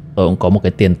 Tôi cũng có một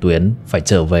cái tiền tuyến phải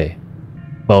trở về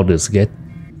Baldur's Gate.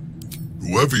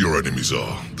 Whoever your enemies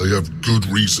are, they have good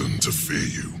reason to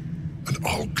fear you. And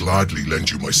I'll gladly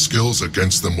lend you my skills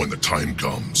against them when the time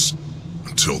comes.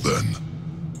 Until then,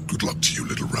 good luck to you,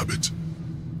 little rabbit.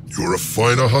 You're a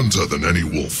finer hunter than any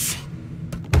wolf.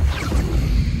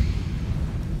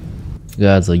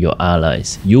 Gather your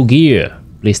allies. Yu-Gi-Oh!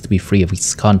 Pleased to be free of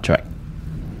his contract.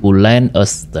 Will lend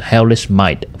us the hellish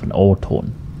might of an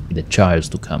Orthon in the trials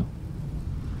to come.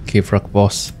 Kifrak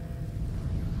boss.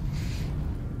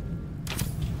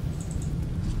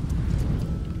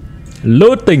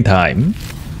 Looting time.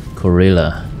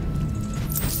 Corilla.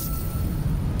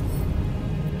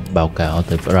 Báo cáo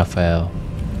tới Raphael.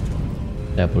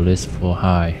 Devil list for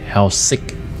high. Hell sick.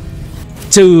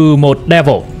 Trừ một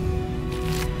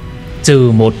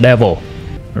devil.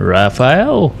 Raphael.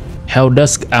 Hell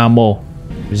dusk armor.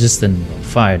 Resistant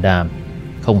fire dam.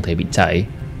 Không thể bị cháy.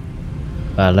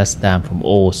 Và less dam from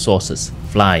all sources.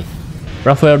 Fly.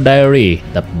 Raphael Diary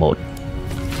tập 1.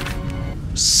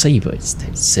 Savage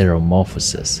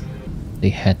Xeromorphosis.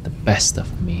 They had the best of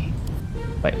me.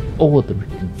 By all the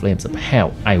written flames of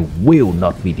hell, I will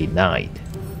not be denied.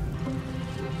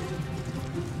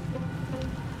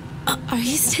 Are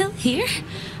you still here?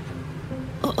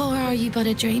 Or are you but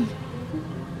a dream?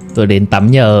 Tôi đến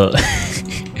tắm nhờ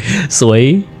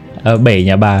suối bể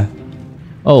nhà bà.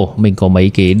 Mình có mấy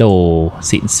cái đồ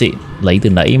xịn lấy từ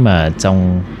nãy mà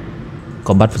trong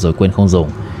combat vừa rồi quên không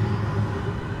dùng.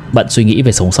 Bận suy nghĩ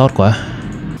về sống sót quá.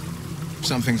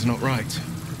 Something's not right.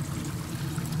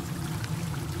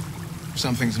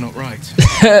 Something's not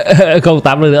right. Không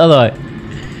tắm được nữa rồi.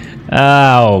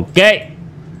 Ok.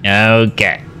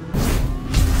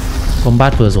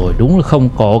 Combat vừa rồi đúng là không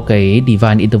có cái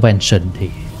Divine Intervention thì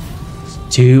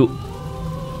chịu.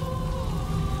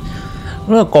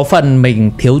 Đúng là có phần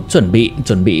mình thiếu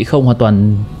chuẩn bị không hoàn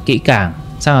toàn kỹ càng.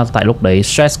 Chắc là tại lúc đấy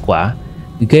stress quá.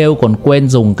 Gale còn quên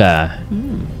dùng cả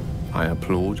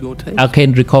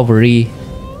Arcane Recovery.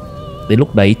 Đến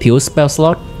lúc đấy thiếu spell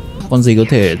slot. Con gì có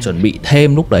thể chuẩn bị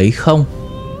thêm lúc đấy không?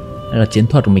 Hay là chiến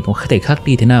thuật của mình có thể khác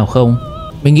đi thế nào không?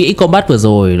 Mình nghĩ combat vừa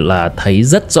rồi là thấy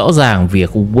rất rõ ràng việc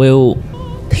Wyll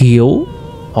thiếu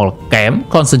hoặc là kém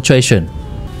concentration.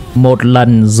 Một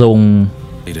lần dùng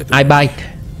eye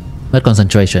bite mất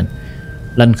concentration,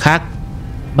 lần khác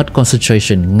mất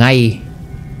concentration ngay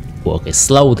của cái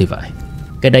slow thì phải.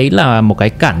 Cái đấy là một cái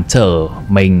cản trở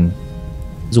mình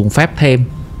dùng phép thêm.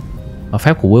 Và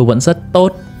phép của Wyll vẫn rất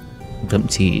tốt. Thậm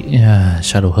chí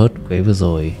Shadowheart cái vừa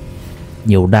rồi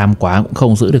nhiều đam quá cũng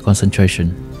không giữ được concentration.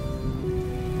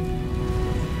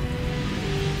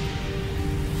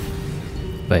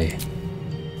 Vậy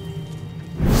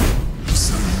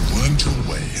So you wormed your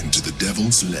way into the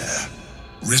devil's lair,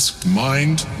 risked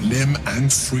mind, limb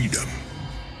and freedom,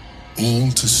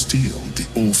 all to steal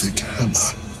the Orphic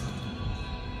hammer.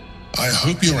 I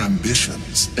hope your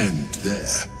ambitions end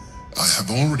there. I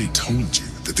have already told you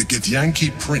that the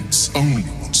Githyanki prince only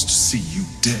wants to see you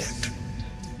dead.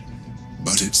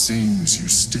 But it seems you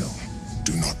still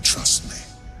do not trust me.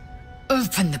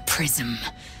 Open the prism.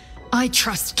 I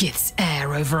trust Gith's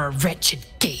heir over a wretched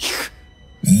geek.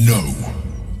 No.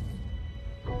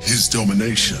 His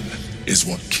domination is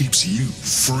what keeps you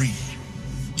free.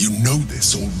 You know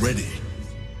this already.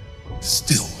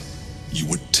 Still, you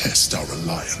would test our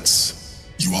alliance.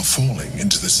 You are falling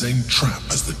into the same trap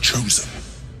as the Chosen.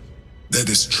 Their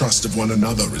distrust of one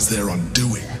another is their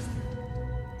undoing.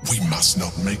 We must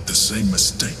not make the same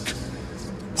mistake.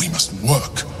 We must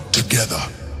work together.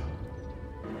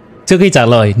 Trước khi trả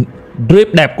lời, drip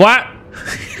đẹp quá.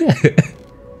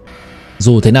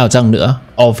 Dù thế nào chăng nữa,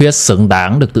 Orpheus xứng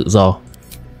đáng được tự do.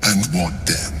 And what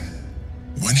then?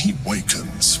 When he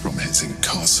wakens from his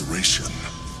incarceration,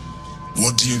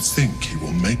 what do you think he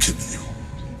will make of you?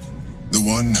 The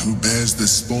one who bears the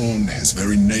spawn his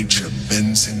very nature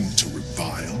bends him to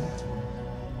revile?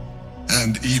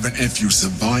 And even if you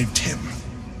survived him,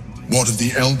 what of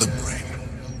the Elder Brain?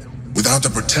 Without the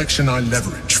protection I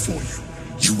leverage for you,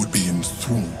 you would be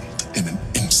enthralled in an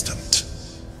instant.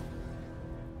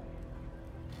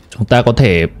 Chúng ta có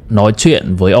thể nói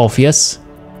chuyện với Orpheus.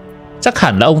 Chắc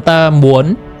hẳn là ông ta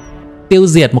muốn tiêu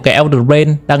diệt một cái Elder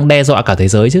Brain đang đe dọa cả thế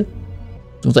giới chứ.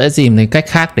 Chúng ta sẽ tìm thấy cách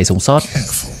khác để sống sót.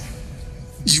 Careful.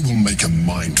 You will make a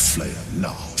mind flayer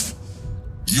laugh.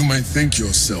 You may think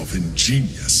yourself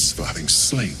ingenious for having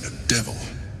slain a devil,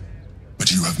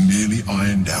 but you have merely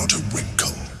ironed out a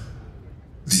wrinkle.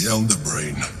 The Elder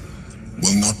Brain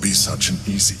will not be such an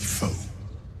easy foe.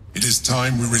 It is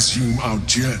time we resume our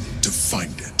journey to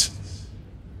find it.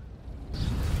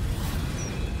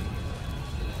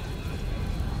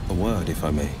 A word, if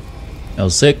I may.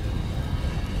 Sick.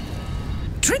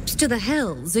 Trips to the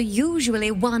Hells are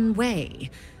usually one way,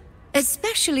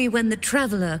 especially when the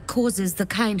traveler causes the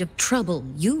kind of trouble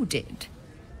you did.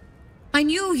 I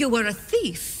knew you were a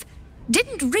thief,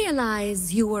 didn't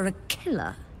realize you were a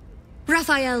killer.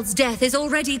 Raphael's death is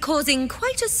already causing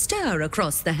quite a stir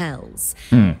across the Hells.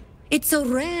 It's a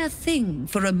rare thing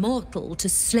for a mortal to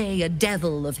slay a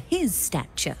devil of his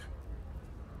stature.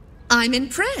 I'm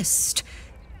impressed,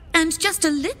 and just a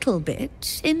little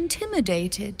bit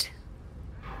intimidated.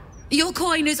 Your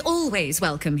coin is always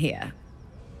welcome here.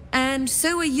 And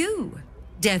so are you,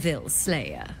 Devil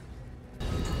Slayer.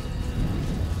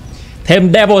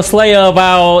 Thêm Devil Slayer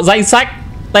vào danh sách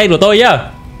tên của tôi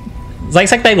nhá. Danh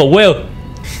sách tên của Wyll.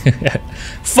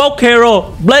 Folk Hero,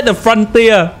 Blade the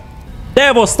Frontier,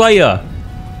 Devil Slayer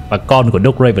và con của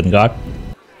Duke Ravengard.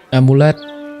 Amulet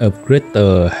of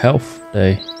Greater Health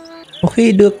đây. Có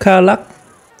khi đưa Karlach,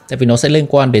 tại vì nó sẽ liên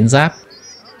quan đến giáp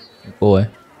cô ấy.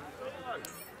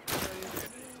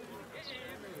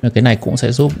 Cái này cũng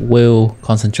sẽ giúp Wyll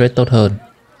concentrate tốt hơn.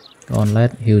 Còn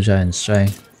let heal giant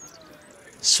strength.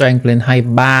 Strength lên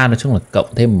 23, nói chung là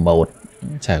cộng thêm 1,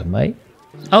 chả mấy.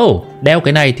 Oh, đeo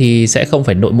cái này thì sẽ không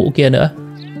phải đội mũ kia nữa,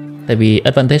 tại vì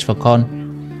advantage vào con.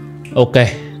 Ok,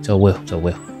 cho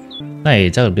Wyll. Này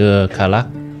chắc là đưa Karlach.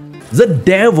 The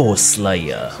Devil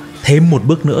Slayer. Thêm một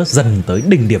bước nữa dần tới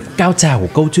đỉnh điểm cao trào của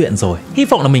câu chuyện rồi. Hy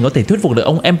vọng là mình có thể thuyết phục được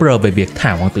ông Emperor về việc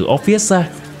thả hoàng tử Orpheus ra,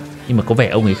 nhưng mà có vẻ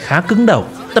ông ấy khá cứng đầu.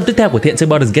 Tập tiếp theo của Thiện chơi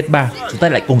Baldur's Gate 3, chúng ta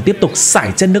lại cùng tiếp tục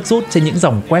sải chân nước rút trên những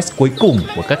dòng quest cuối cùng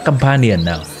của các companion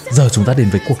nào. Giờ chúng ta đến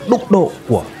với cuộc đụng độ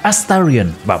của Astarion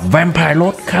và Vampire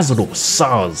Lord Khazad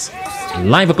Sars.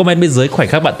 Like và comment bên dưới khoảnh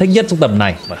khắc bạn thích nhất trong tập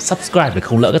này và subscribe để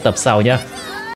không lỡ các tập sau nhé.